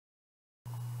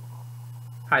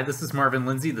Hi, this is Marvin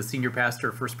Lindsay, the senior pastor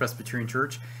of First Presbyterian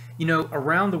Church. You know,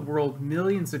 around the world,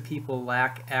 millions of people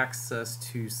lack access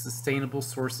to sustainable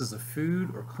sources of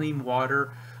food or clean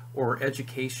water or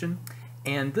education.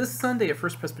 And this Sunday at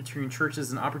First Presbyterian Church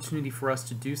is an opportunity for us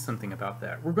to do something about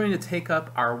that. We're going to take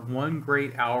up our one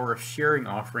great hour of sharing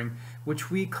offering, which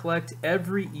we collect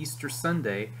every Easter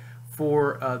Sunday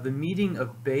for the meeting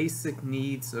of basic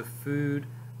needs of food,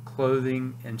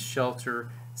 clothing, and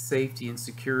shelter, safety, and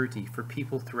security for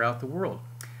people throughout the world.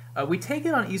 We take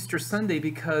it on Easter Sunday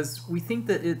because we think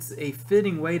that it's a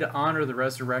fitting way to honor the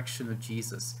resurrection of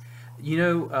Jesus. You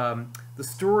know, the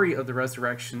story of the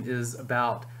resurrection is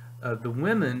about the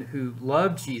women who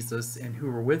loved Jesus and who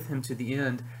were with him to the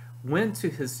end went to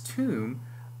his tomb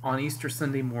on Easter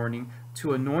Sunday morning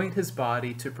to anoint his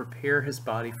body, to prepare his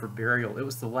body for burial. It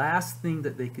was the last thing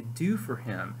that they could do for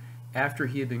him after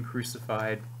he had been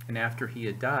crucified and after he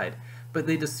had died. But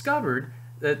they discovered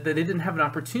that they didn't have an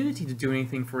opportunity to do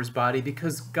anything for his body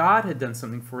because God had done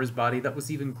something for his body that was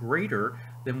even greater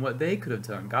than what they could have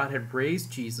done. God had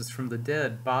raised Jesus from the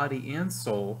dead, body and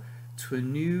soul, to a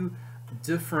new,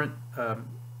 different,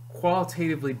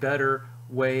 qualitatively better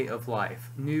way of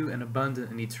life, new and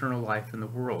abundant and eternal life in the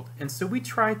world. And so we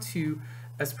try to,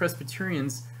 as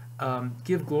Presbyterians,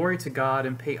 give glory to God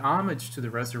and pay homage to the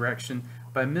resurrection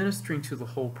by ministering to the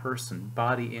whole person,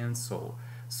 body and soul.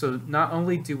 So not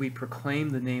only do we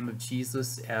proclaim the name of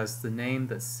Jesus as the name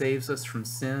that saves us from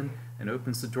sin and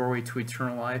opens the doorway to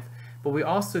eternal life, but we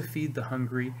also feed the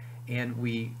hungry, and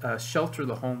we shelter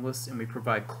the homeless, and we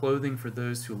provide clothing for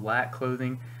those who lack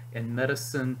clothing, and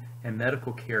medicine and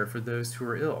medical care for those who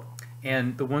are ill.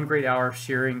 And the One Great Hour of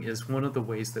Sharing is one of the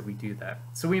ways that we do that.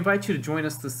 So we invite you to join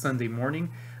us this Sunday morning.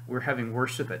 We're having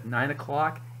worship at 9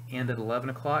 o'clock and at 11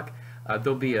 o'clock.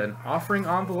 There'll be an offering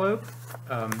envelope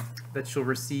that you'll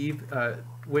receive,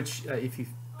 which if you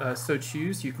so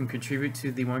choose, you can contribute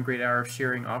to the One Great Hour of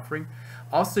Sharing offering.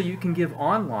 Also, you can give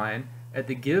online at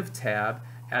the Give tab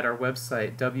at our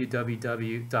website,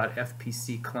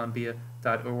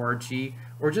 www.fpccolumbia.org,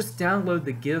 or just download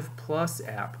the Give Plus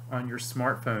app on your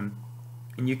smartphone,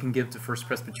 and you can give to First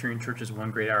Presbyterian Church's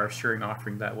One Great Hour of Sharing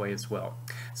offering that way as well.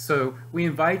 So we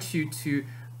invite you to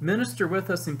minister with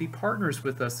us and be partners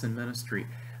with us in ministry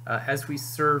as we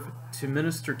serve to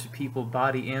minister to people,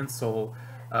 body and soul,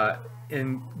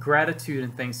 in gratitude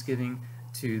and thanksgiving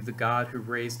to the God who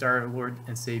raised our Lord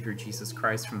and Savior Jesus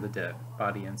Christ from the dead,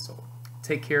 body and soul.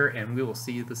 Take care, and we will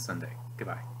see you this Sunday.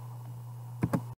 Goodbye.